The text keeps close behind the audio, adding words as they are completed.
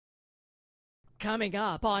Coming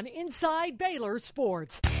up on Inside Baylor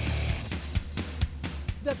Sports.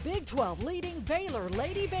 The Big 12 leading Baylor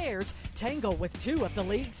Lady Bears tangle with two of the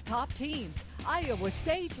league's top teams, Iowa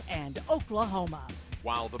State and Oklahoma.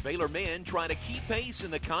 While the Baylor men try to keep pace in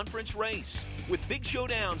the conference race with big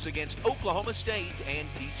showdowns against Oklahoma State and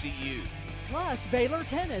TCU. Plus, Baylor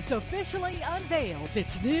Tennis officially unveils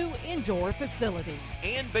its new indoor facility.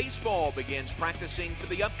 And baseball begins practicing for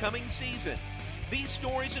the upcoming season. These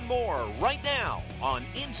stories and more right now on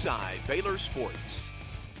Inside Baylor Sports.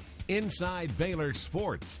 Inside Baylor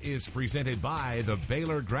Sports is presented by the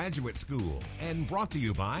Baylor Graduate School and brought to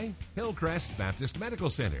you by Hillcrest Baptist Medical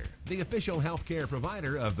Center, the official healthcare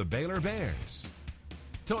provider of the Baylor Bears.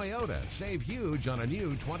 Toyota, save huge on a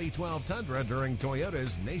new 2012 Tundra during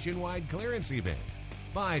Toyota's nationwide clearance event.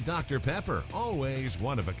 By Dr. Pepper, always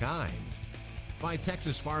one of a kind. By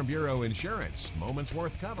Texas Farm Bureau Insurance, moments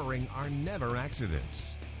worth covering are never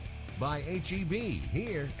accidents. By HEB,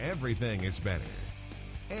 here everything is better.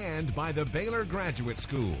 And by the Baylor Graduate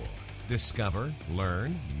School. Discover,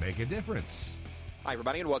 learn, make a difference. Hi,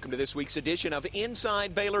 everybody, and welcome to this week's edition of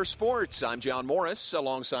Inside Baylor Sports. I'm John Morris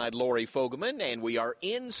alongside Lori Fogelman, and we are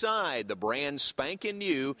inside the brand spanking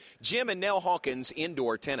new Jim and Nell Hawkins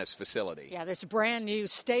Indoor Tennis Facility. Yeah, this brand new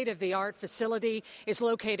state-of-the-art facility is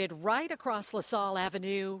located right across LaSalle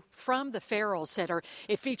Avenue from the Farrell Center.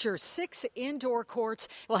 It features 6 indoor courts.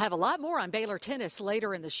 We'll have a lot more on Baylor tennis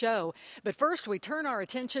later in the show. But first, we turn our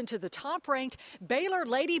attention to the top-ranked Baylor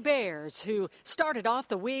Lady Bears, who started off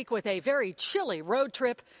the week with a very chilly road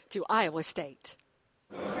trip to Iowa State.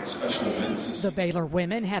 The Baylor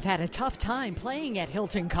women have had a tough time playing at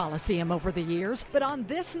Hilton Coliseum over the years, but on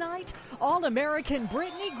this night, All-American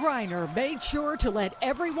Brittney Griner made sure to let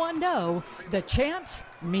everyone know the champs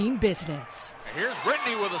mean business. Here's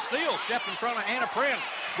Brittney with a steal, step in front of Anna Prince.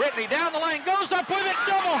 Brittney down the lane, goes up with it,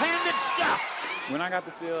 double-handed stuff. When I got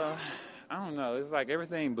the steal, I don't know, it's like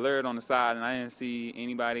everything blurred on the side and I didn't see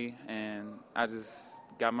anybody, and I just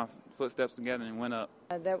got my footsteps together and went up.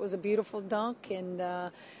 That was a beautiful dunk, and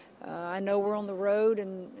I know we're on the road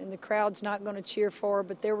and the crowd's not going to cheer for her,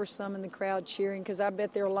 but there were some in the crowd cheering because I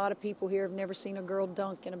bet there are a lot of people here who have never seen a girl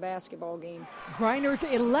dunk in a basketball game. Griner's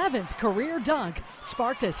 11th career dunk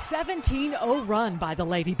sparked a 17-0 run by the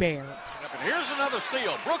Lady Bears. And here's another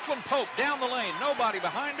steal. Brooklyn Pope down the lane, nobody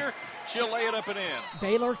behind her. She'll lay it up and in.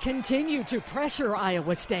 Baylor continued to pressure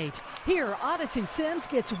Iowa State. Here, Odyssey Sims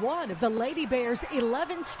gets one of the Lady Bears'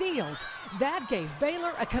 11 steals. That gave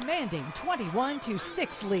Baylor a commanding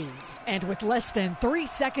 21-6 lead. And with less than 3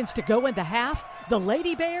 seconds to go in the half, the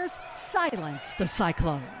Lady Bears silenced the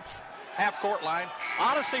Cyclones. Half-court line.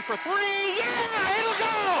 Odyssey for 3. Yeah, it'll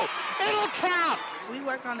go. It'll count. We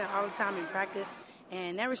work on it all the time in practice,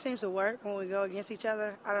 and it never seems to work when we go against each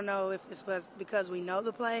other. I don't know if it's because we know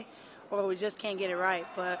the play or we just can't get it right,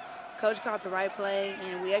 but Coach caught the right play,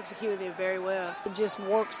 and we executed it very well. It just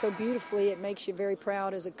works so beautifully. It makes you very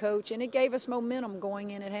proud as a coach, and it gave us momentum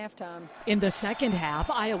going in at halftime. In the second half,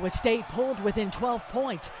 Iowa State pulled within 12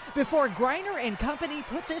 points. Before Griner and company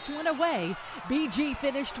put this one away, BG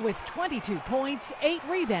finished with 22 points, 8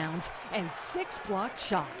 rebounds, and 6 blocked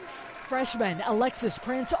shots. Freshman Alexis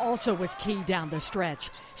Prince also was key down the stretch.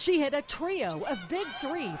 She hit a trio of big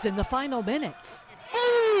threes in the final minutes.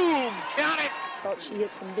 Boom! Count it! Thought she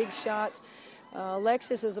hit some big shots.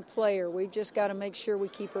 Alexis is a player. We've just got to make sure we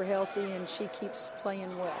keep her healthy and she keeps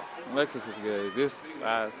playing well. Alexis was good. This,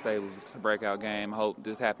 I say, was a breakout game. I hope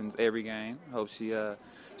this happens every game. I hope she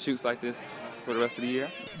shoots like this for the rest of the year.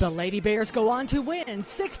 The Lady Bears go on to win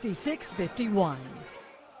 66-51.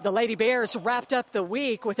 The Lady Bears wrapped up the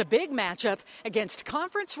week with a big matchup against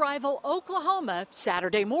conference rival Oklahoma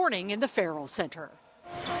Saturday morning in the Farrell Center.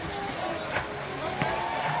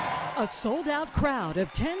 A sold-out crowd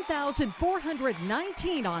of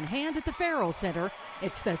 10,419 on hand at the Farrell Center.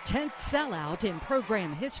 It's the 10th sellout in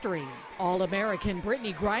program history. All-American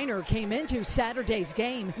Brittney Griner came into Saturday's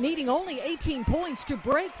game needing only 18 points to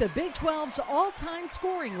break the Big 12's all-time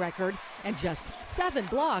scoring record and just 7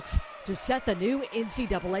 blocks to set the new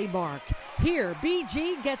NCAA mark. Here,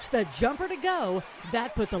 BG gets the jumper to go.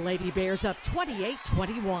 That put the Lady Bears up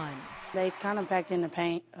 28-21. They kind of packed in the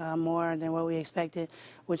paint more than what we expected,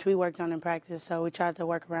 which we worked on in practice, so we tried to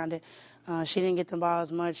work around it. She didn't get the ball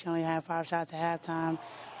as much. She only had 5 shots at halftime.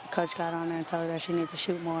 The coach got on there and told her that she needed to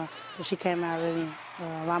shoot more, so she came out really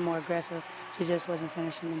a lot more aggressive. She just wasn't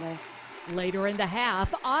finishing the day. Later in the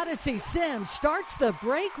half, Odyssey Sims starts the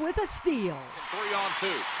break with a steal.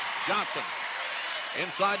 3-on-2. Johnson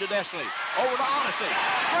inside to Destiny. Over to Odyssey.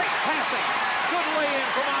 Great passing. Good lay-in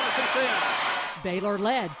from Odyssey Sims. Baylor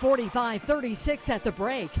led 45-36 at the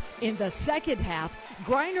break. In the second half,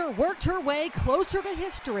 Griner worked her way closer to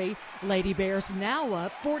history. Lady Bears now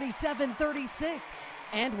up 47-36.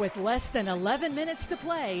 And with less than 11 minutes to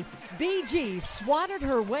play, BG swatted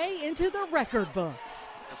her way into the record books.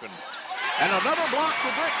 And another block for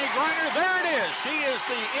Brittney Griner. There it is. She is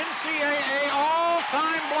the NCAA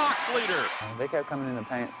all-time blocks leader. They kept coming in the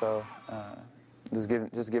paint, so just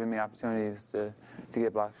giving me opportunities to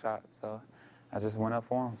get block shots. So I just went up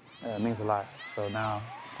for them. It means a lot. So now I'm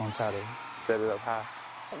just going to try to set it up high.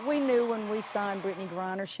 We knew when we signed Brittney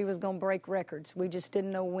Griner she was going to break records. We just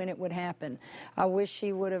didn't know when it would happen. I wish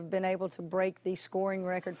she would have been able to break the scoring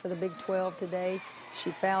record for the Big 12 today. She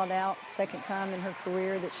fouled out, second time in her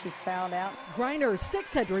career that she's fouled out. Griner's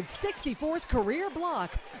 664th career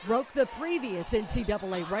block broke the previous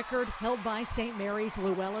NCAA record held by St. Mary's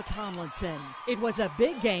Luella Tomlinson. It was a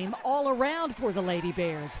big game all around for the Lady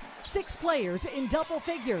Bears. 6 players in double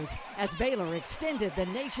figures as Baylor extended the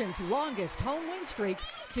nation's longest home win streak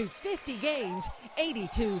to 50 games,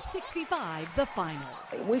 82-65 the final.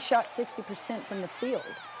 We shot 60% from the field.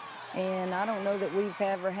 And I don't know that we've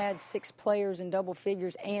ever had 6 players in double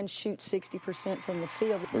figures and shoot 60% from the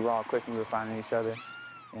field. We were all clicking, we were finding each other.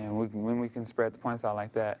 And when we can spread the points out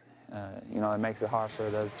like that, it makes it hard for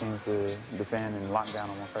the other teams to defend and lock down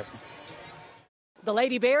on one person. The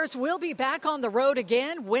Lady Bears will be back on the road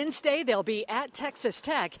again. Wednesday, they'll be at Texas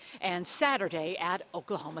Tech, and Saturday at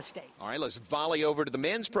Oklahoma State. All right, let's volley over to the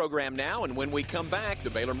men's program now, and when we come back,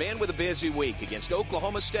 the Baylor men with a busy week against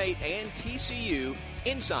Oklahoma State and TCU.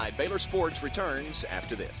 Inside Baylor Sports returns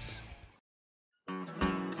after this.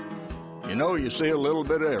 You see a little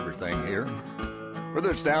bit of everything here,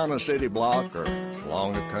 whether it's down a city block or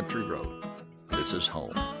along a country road. This is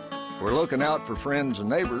home. We're looking out for friends and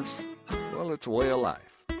neighbors. Well, it's a way of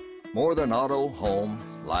life. More than auto, home,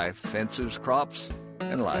 life, fences, crops,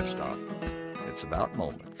 and livestock. It's about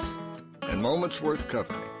moments. And moments worth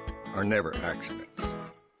covering are never accidents.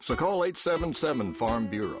 So call 877 Farm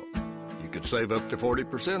Bureau. You could save up to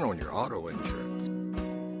 40% on your auto insurance.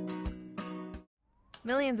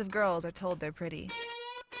 Millions of girls are told they're pretty.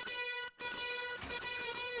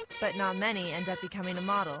 But not many end up becoming a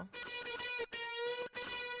model.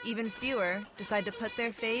 Even fewer decide to put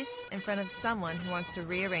their face in front of someone who wants to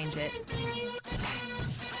rearrange it.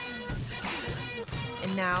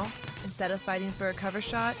 And now, instead of fighting for a cover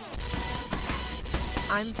shot,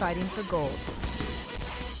 I'm fighting for gold.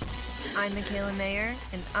 I'm Michaela Mayer,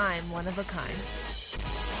 and I'm one of a kind.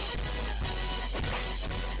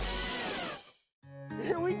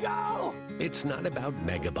 Here we go! It's not about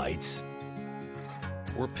megabytes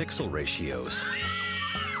or pixel ratios.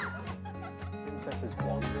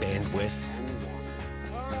 Bandwidth,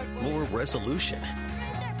 more resolution.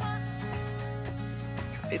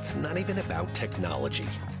 It's not even about technology.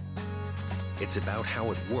 It's about how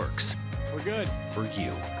it works. We're good. For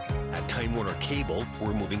you. At Time Warner Cable,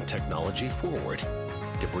 we're moving technology forward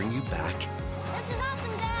to bring you back This is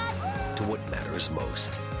awesome, Dad. to what matters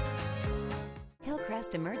most.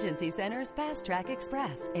 Hillcrest Emergency Center's Fast Track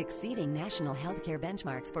Express, exceeding national healthcare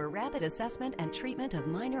benchmarks for rapid assessment and treatment of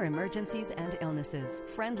minor emergencies and illnesses.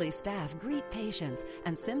 Friendly staff greet patients,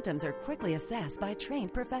 and symptoms are quickly assessed by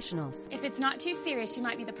trained professionals. If it's not too serious, you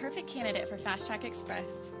might be the perfect candidate for Fast Track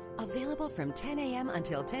Express. Available from 10 a.m.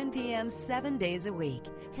 until 10 p.m. 7 days a week.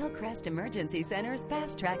 Hillcrest Emergency Center's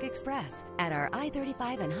Fast Track Express at our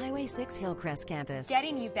I-35 and Highway 6 Hillcrest campus.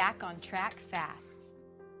 Getting you back on track fast.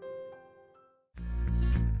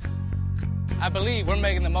 I believe we're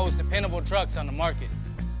making the most dependable trucks on the market.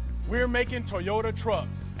 We're making Toyota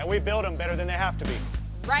trucks. And we build them better than they have to be.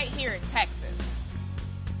 Right here in Texas.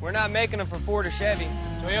 We're not making them for Ford or Chevy.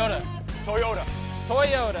 Toyota. Toyota.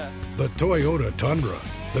 Toyota. The Toyota Tundra.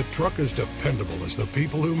 The truck is dependable as the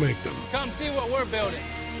people who make them. Come see what we're building.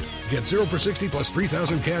 Get 0 for 60 plus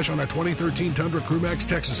 $3,000 cash on our 2013 Tundra Crewmax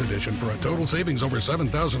Texas Edition for a total savings over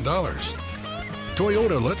 $7,000.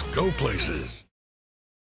 Toyota, let's go places.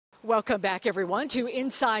 Welcome back, everyone, to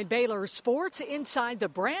Inside Baylor Sports, inside the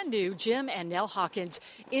brand new Jim and Nell Hawkins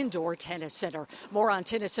Indoor Tennis Center. More on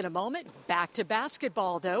tennis in a moment. Back to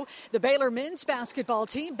basketball, though. The Baylor men's basketball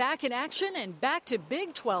team back in action and back to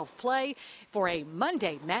Big 12 play for a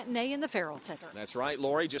Monday matinee in the Farrell Center. That's right,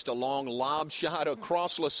 Lori. Just a long lob shot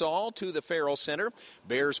across LaSalle to the Farrell Center.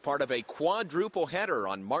 Bears part of a quadruple header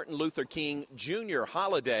on Martin Luther King Jr.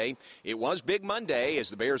 holiday. It was Big Monday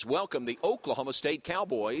as the Bears welcome the Oklahoma State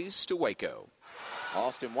Cowboys to Waco.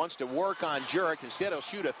 Austin wants to work on Jurek. Instead, he'll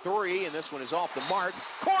shoot a three, and this one is off the mark.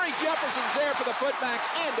 Corey Jefferson's there for the putback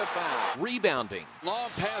and a foul. Rebounding. Long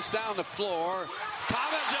pass down the floor.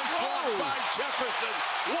 Collins is blocked by Jefferson.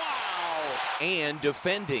 Wow! and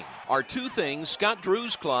defending are two things Scott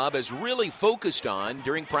Drew's club has really focused on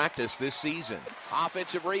during practice this season.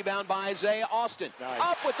 Offensive rebound by Isaiah Austin. Nice.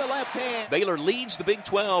 Up with the left hand. Baylor leads the Big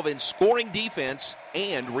 12 in scoring defense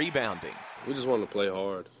and rebounding. We just wanted to play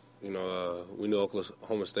hard. You know, we knew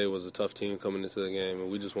Oklahoma State was a tough team coming into the game,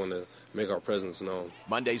 and we just wanted to make our presence known.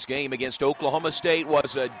 Monday's game against Oklahoma State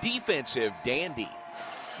was a defensive dandy.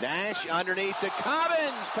 Nash underneath to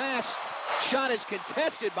Cobbins. Pass shot is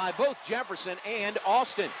contested by both Jefferson and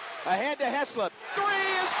Austin. Ahead to Heslop. Three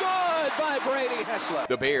is good by Brady Heslop.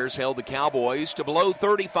 The Bears held the Cowboys to below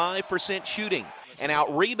 35% shooting and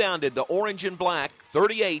out-rebounded the Orange and Black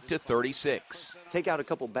 38-36. Take out a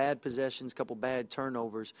couple bad possessions, couple bad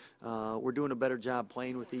turnovers. We're doing a better job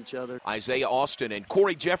playing with each other. Isaiah Austin and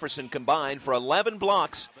Corey Jefferson combined for 11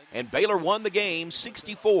 blocks, and Baylor won the game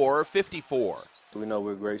 64-54. We know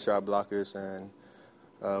we're great shot blockers, and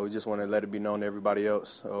we just want to let it be known to everybody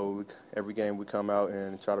else. So every game we come out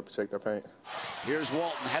and try to protect our paint. Here's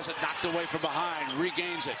Walton, has it knocked away from behind,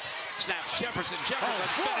 regains it, snaps Jefferson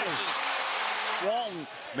finishes. Walton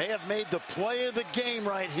may have made the play of the game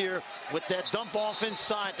right here with that dump off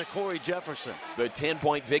inside to Corey Jefferson. The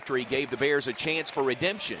 10-point victory gave the Bears a chance for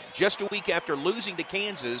redemption just a week after losing to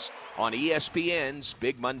Kansas on ESPN's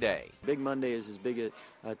Big Monday. Big Monday is as big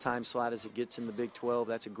a time slot as it gets in the Big 12.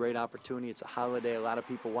 That's a great opportunity. It's a holiday, a lot of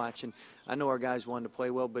people watching. I know our guys wanted to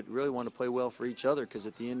play well, but really want to play well for each other, because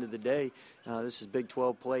at the end of the day, this is Big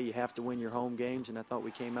 12 play. You have to win your home games, and I thought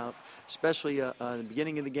we came out, especially in the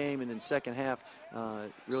beginning of the game and then second half,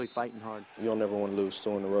 really fighting hard. You don't never want to lose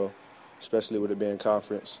 2 in a row, especially with it being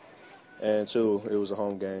conference. And 2, it was a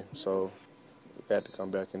home game, so we had to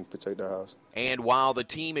come back and protect our house. And while the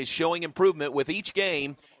team is showing improvement with each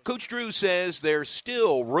game, Coach Drew says there's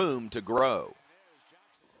still room to grow.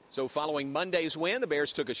 So following Monday's win, the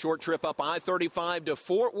Bears took a short trip up I-35 to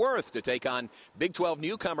Fort Worth to take on Big 12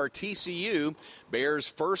 newcomer TCU. Bears'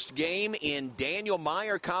 first game in Daniel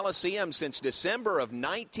Meyer Coliseum since December of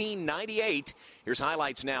 1998. Here's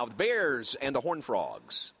highlights now of the Bears and the Horned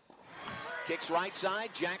Frogs. Kicks right side,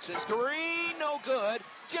 Jackson three, no good.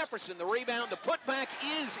 Jefferson the rebound, the putback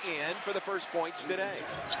is in for the first points today.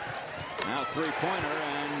 Now three-pointer,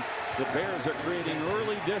 and the Bears are creating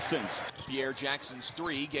early distance. Pierre Jackson's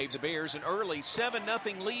three gave the Bears an early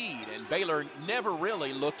 7-0 lead, and Baylor never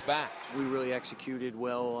really looked back. We really executed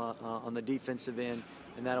well on the defensive end,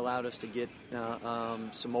 and that allowed us to get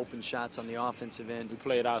some open shots on the offensive end. We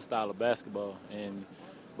played our style of basketball, and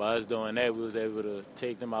by us doing that, we was able to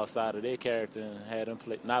take them outside of their character and had them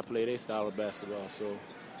not play their style of basketball. So,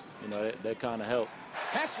 you know, that kind of helped.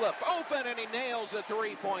 Heslop open, and he nails a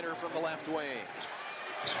three-pointer from the left wing.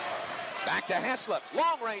 Back to Heslop,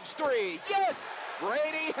 long-range three, yes!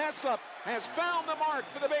 Brady Heslop has found the mark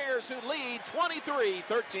for the Bears, who lead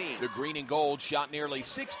 23-13. The green and gold shot nearly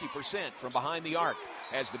 60% from behind the arc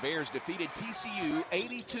as the Bears defeated TCU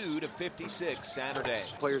 82-56 Saturday.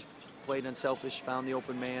 Players played unselfish, found the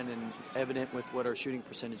open man, and evident with what our shooting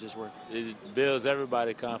percentages were. It builds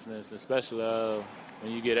everybody's confidence, especially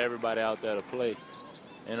when you get everybody out there to play.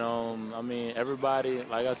 And, I mean, everybody,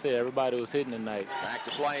 like I said, everybody was hitting tonight. Back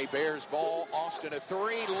to play, Bears ball. Austin a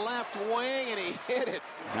three, left wing, and he hit it.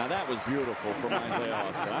 Now that was beautiful from Isaiah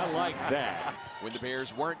Austin. I like that. When the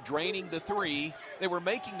Bears weren't draining the three, they were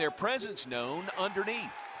making their presence known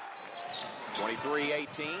underneath. 23-18,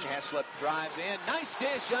 Heslop drives in. Nice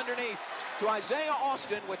dish underneath to Isaiah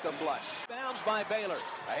Austin with the flush. Bounds by Baylor.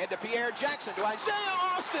 Ahead to Pierre Jackson to Isaiah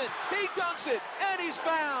Austin. He dunks it, and he's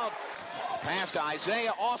fouled. Pass to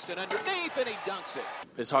Isaiah Austin underneath, and he dunks it.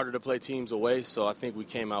 It's harder to play teams away, so I think we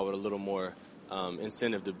came out with a little more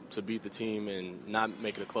incentive to beat the team and not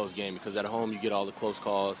make it a close game, because at home you get all the close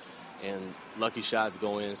calls and lucky shots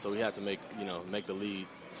go in, so we had to make the lead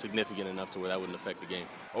significant enough to where that wouldn't affect the game.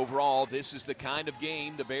 Overall, this is the kind of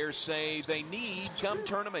game the Bears say they need come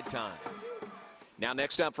tournament time. Now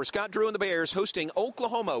next up for Scott Drew and the Bears, hosting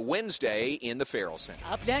Oklahoma Wednesday in the Farrell Center.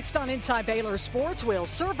 Up next on Inside Baylor Sports, we'll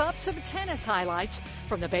serve up some tennis highlights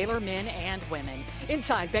from the Baylor men and women.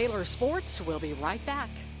 Inside Baylor Sports, we'll be right back.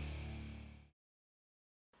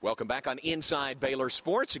 Welcome back on Inside Baylor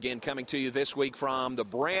Sports. Again, coming to you this week from the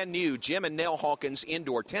brand new Jim and Nell Hawkins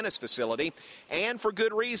Indoor Tennis Facility. And for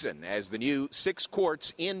good reason, as the new 6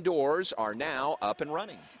 courts indoors are now up and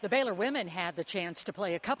running. The Baylor women had the chance to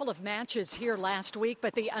play a couple of matches here last week,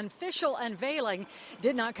 but the official unveiling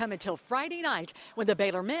did not come until Friday night when the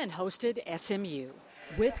Baylor men hosted SMU.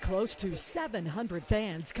 With close to 700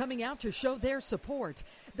 fans coming out to show their support,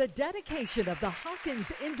 the dedication of the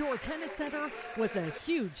Hawkins Indoor Tennis Center was a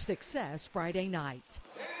huge success Friday night.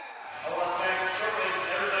 I want to thank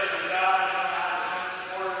everybody who got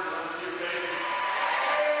supported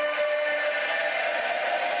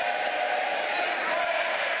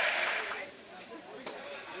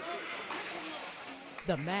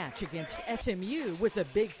The match against SMU was a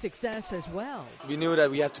big success as well. We knew that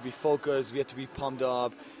we have to be focused, we have to be pumped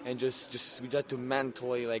up, and we had to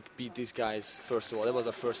mentally beat these guys first of all. That was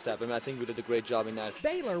our first step. I think we did a great job in that.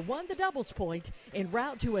 Baylor won the doubles point en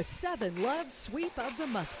route to a 7-love sweep of the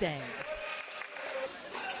Mustangs.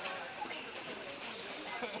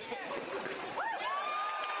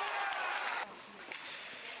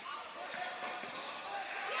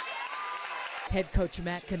 Head coach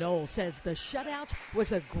Matt Knoll says the shutout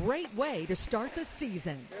was a great way to start the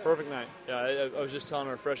season. Perfect night. Yeah, I was just telling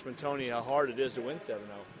our freshman Tony how hard it is to win 7-0.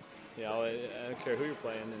 I don't care who you're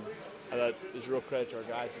playing, and I thought there's real credit to our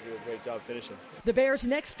guys who do a great job finishing. The Bears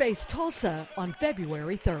next face Tulsa on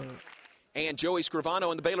February 3rd. And Joey Scrivano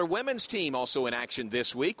and the Baylor women's team also in action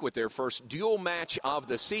this week with their first dual match of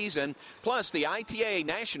the season, plus the ITA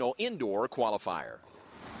National Indoor Qualifier.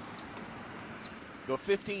 The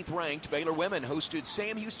 15th-ranked Baylor women hosted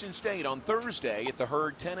Sam Houston State on Thursday at the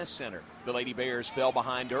Hurd Tennis Center. The Lady Bears fell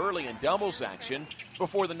behind early in doubles action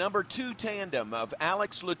before the number 2 tandem of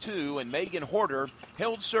Alex Latou and Megan Horter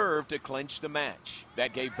held serve to clinch the match.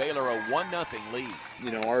 That gave Baylor a 1-0 lead.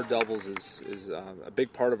 Our doubles is a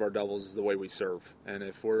big part of our doubles is the way we serve. And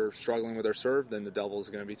if we're struggling with our serve, then the double is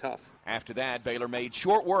going to be tough. After that, Baylor made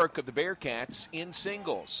short work of the Bearcats in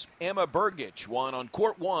singles. Emma Burgich won on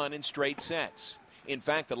court 1 in straight sets. In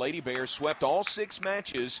fact, the Lady Bears swept all 6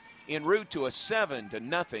 matches en route to a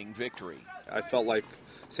 7-0 victory. I felt like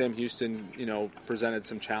Sam Houston, presented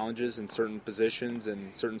some challenges in certain positions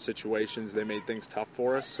and certain situations. They made things tough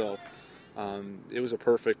for us, so it was a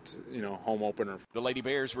perfect, home opener. The Lady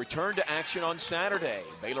Bears returned to action on Saturday.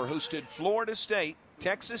 Baylor hosted Florida State,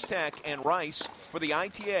 Texas Tech, and Rice for the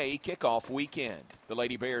ITA kickoff weekend. The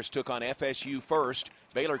Lady Bears took on FSU first.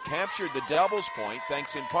 Baylor captured the doubles point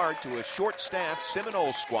thanks in part to a short-staffed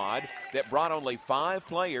Seminole squad that brought only 5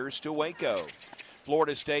 players to Waco.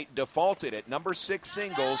 Florida State defaulted at number 6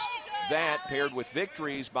 singles. That, paired with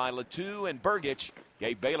victories by Latou and Burgich,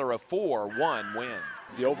 gave Baylor a 4-1 win.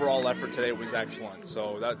 The overall effort today was excellent,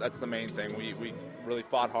 so that's the main thing. We really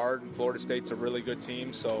fought hard. Florida State's a really good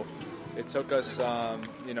team, so it took us,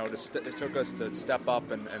 to step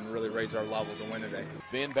up and really raise our level to win today.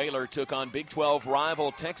 Then Baylor took on Big 12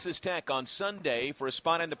 rival Texas Tech on Sunday for a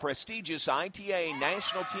spot in the prestigious ITA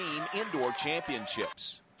National Team Indoor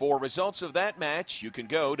Championships. For results of that match, you can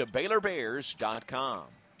go to BaylorBears.com.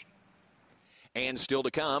 And still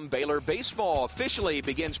to come, Baylor baseball officially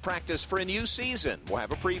begins practice for a new season. We'll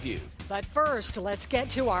have a preview. But first, let's get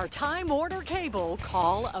to our Time Warner Cable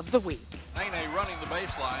Call of the Week. Nene running the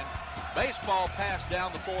baseline. Baseball pass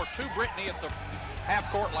down the floor to Brittney at the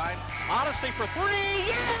half-court line. Odyssey for 3.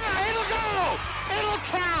 Yeah, it'll go. It'll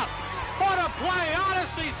count. What a play.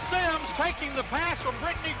 Odyssey Sims taking the pass from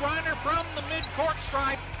Brittney Griner from the mid-court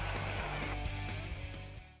stripe.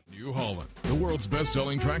 New Holland, the world's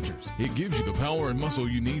best-selling tractors. It gives you the power and muscle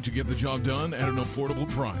you need to get the job done at an affordable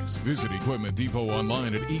price. Visit Equipment Depot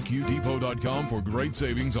online at eqdepot.com for great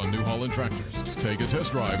savings on New Holland tractors. Take a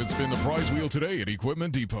test drive and spin the prize wheel today at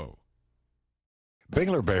Equipment Depot.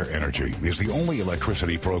 Baylor Bear Energy is the only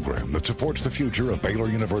electricity program that supports the future of Baylor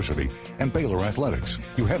University and Baylor Athletics.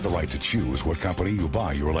 You have the right to choose what company you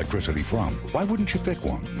buy your electricity from. Why wouldn't you pick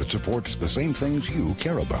one that supports the same things you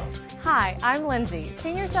care about? Hi, I'm Lindsay,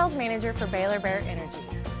 Senior Sales Manager for Baylor Bear Energy.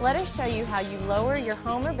 Let us show you how you lower your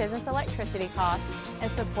home or business electricity costs and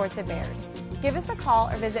support the Bears. Give us a call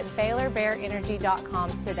or visit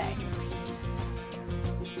BaylorBearEnergy.com today.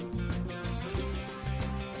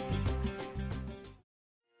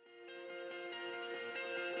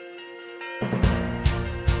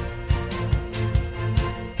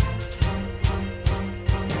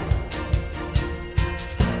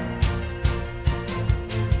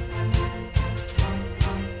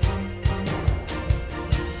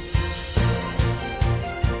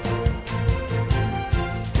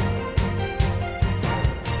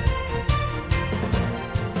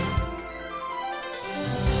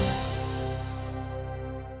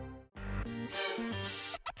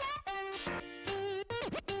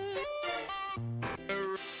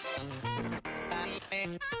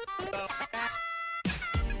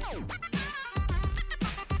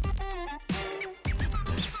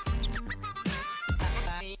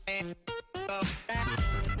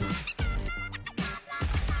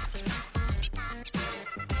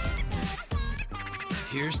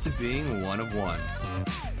 Here's to being one of one.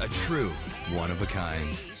 A true one of a kind.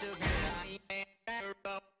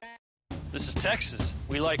 This is Texas.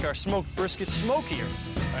 We like our smoked brisket smokier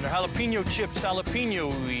and our jalapeno chips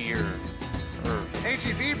jalapeno-ier.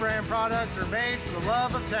 H-E-B brand products are made for the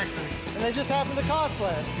love of Texas. And they just happen to cost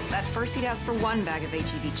less. At first he'd ask for 1 bag of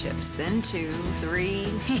H-E-B chips, then 2, 3.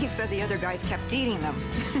 He said the other guys kept eating them.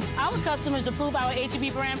 Our customers approve our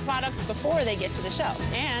H-E-B brand products before they get to the shelf,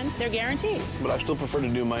 and they're guaranteed. But I still prefer to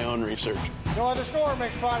do my own research. No other store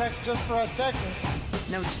makes products just for us Texans.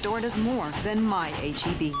 No store does more than my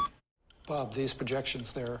H-E-B. Bob, these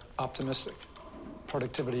projections, they're optimistic.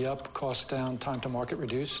 Productivity up, costs down, time to market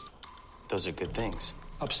reduced. Those are good things.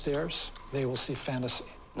 Upstairs, they will see fantasy.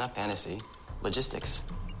 Not fantasy, logistics.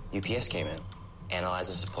 UPS came in, analyzed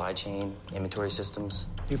the supply chain, inventory systems.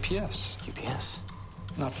 UPS? UPS.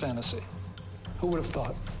 Not fantasy. Who would have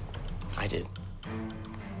thought? I did.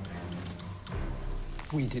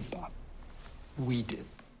 We did, Bob. We did.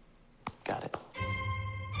 Got it.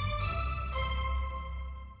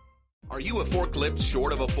 Are you a forklift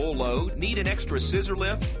short of a full load? Need an extra scissor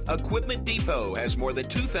lift? Equipment Depot has more than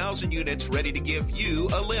 2,000 units ready to give you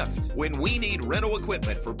a lift. When we need rental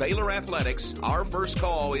equipment for Baylor Athletics, our first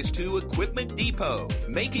call is to Equipment Depot.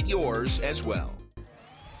 Make it yours as well.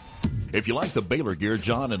 If you like the Baylor gear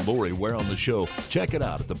John and Lori wear on the show, check it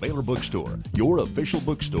out at the Baylor Bookstore, your official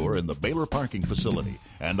bookstore in the Baylor parking facility,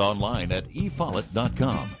 and online at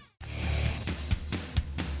efollett.com.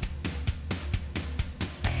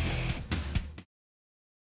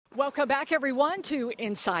 Welcome back, everyone, to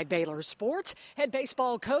Inside Baylor Sports. Head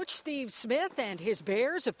baseball coach Steve Smith and his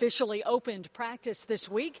Bears officially opened practice this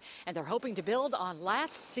week, and they're hoping to build on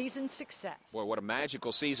last season's success. Boy, what a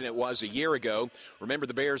magical season it was a year ago. Remember,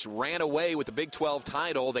 the Bears ran away with the Big 12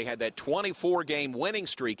 title. They had that 24-game winning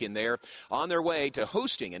streak in there, on their way to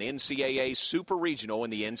hosting an NCAA Super Regional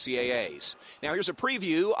in the NCAAs. Now, here's a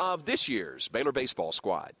preview of this year's Baylor baseball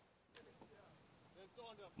squad.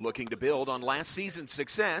 Looking to build on last season's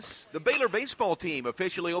success, the Baylor baseball team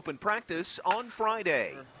officially opened practice on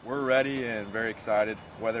Friday. We're ready and very excited.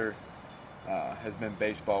 Weather has been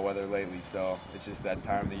baseball weather lately, so it's just that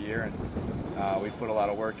time of the year, and we've put a lot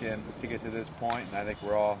of work in to get to this point, and I think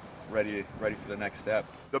we're all ready for the next step.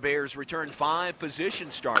 The Bears returned 5 position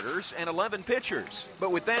starters and 11 pitchers.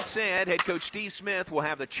 But with that said, head coach Steve Smith will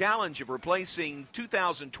have the challenge of replacing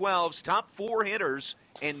 2012's top 4 hitters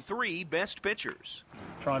and 3 best pitchers.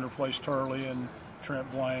 Trying to replace Turley and Trent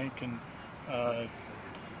Blank and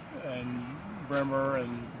Bremer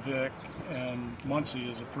and Vick and Muncie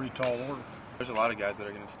is a pretty tall order. There's a lot of guys that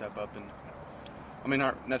are going to step up, and I mean,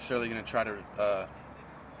 aren't necessarily going to try to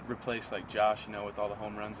replace like Josh, with all the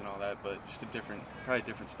home runs and all that, but just probably a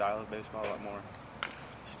different style of baseball, a lot more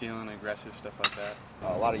stealing, aggressive, stuff like that.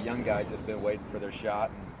 A lot of young guys that have been waiting for their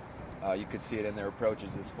shot, and you could see it in their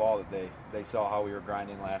approaches this fall that they saw how we were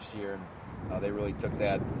grinding last year, and they really took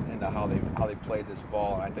that into how they played this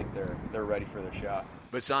fall, and I think they're ready for their shot.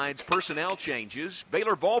 Besides personnel changes,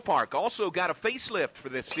 Baylor Ballpark also got a facelift for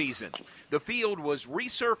this season. The field was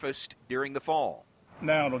resurfaced during the fall.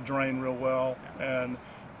 Now it'll drain real well, and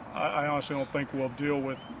I honestly don't think we'll deal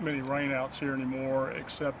with many rainouts here anymore,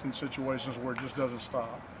 except in situations where it just doesn't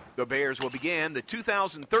stop. The Bears will begin the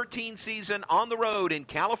 2013 season on the road in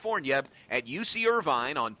California at UC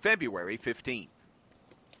Irvine on February 15th.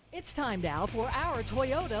 It's time now for our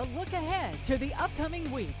Toyota look ahead to the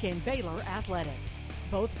upcoming week in Baylor athletics.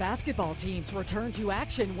 Both basketball teams return to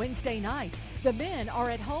action Wednesday night. The men are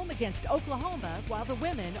at home against Oklahoma while the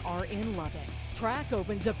women are in Lubbock. Track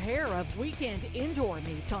opens a pair of weekend indoor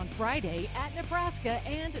meets on Friday at Nebraska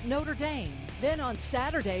and Notre Dame. Then on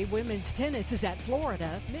Saturday, women's tennis is at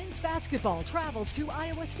Florida, men's basketball travels to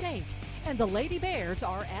Iowa State, and the Lady Bears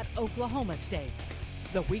are at Oklahoma State.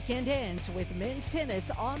 The weekend ends with men's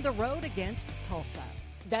tennis on the road against Tulsa.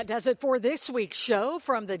 That does it for this week's show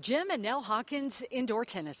from the Jim and Nell Hawkins Indoor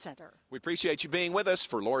Tennis Center. We appreciate you being with us.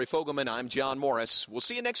 For Lori Fogelman, I'm John Morris. We'll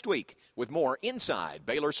see you next week with more Inside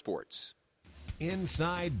Baylor Sports.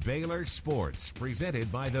 Inside Baylor Sports,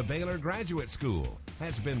 presented by the Baylor Graduate School,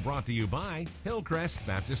 has been brought to you by Hillcrest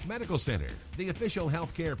Baptist Medical Center, the official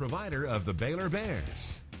healthcare provider of the Baylor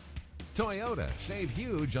Bears. Toyota, save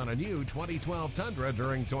huge on a new 2012 Tundra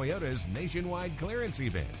during Toyota's nationwide clearance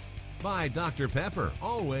event. By Dr. Pepper,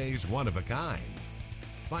 always one of a kind.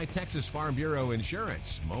 By Texas Farm Bureau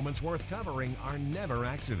Insurance, moments worth covering are never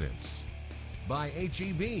accidents. By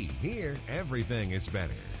H-E-B, here everything is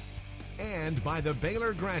better. And by the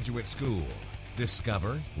Baylor Graduate School.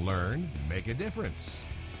 Discover, learn, make a difference.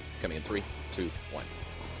 Coming in 3, 2, 1.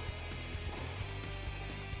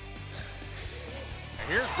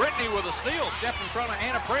 Here's Brittney with a steal, step in front of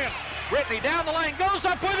Anna Prince. Brittney down the lane, goes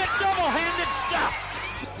up with it, double-handed stuff.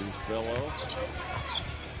 Here's Bello.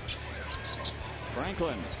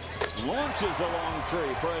 Franklin launches a long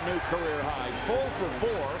three for a new career high. 4 for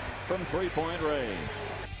 4 from three-point range.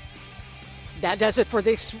 That does it for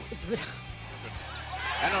this. And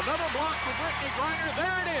another block for Brittney Griner.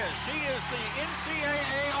 There it is. She is the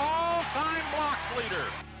NCAA all-time blocks leader.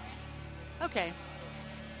 Okay.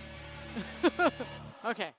 Okay.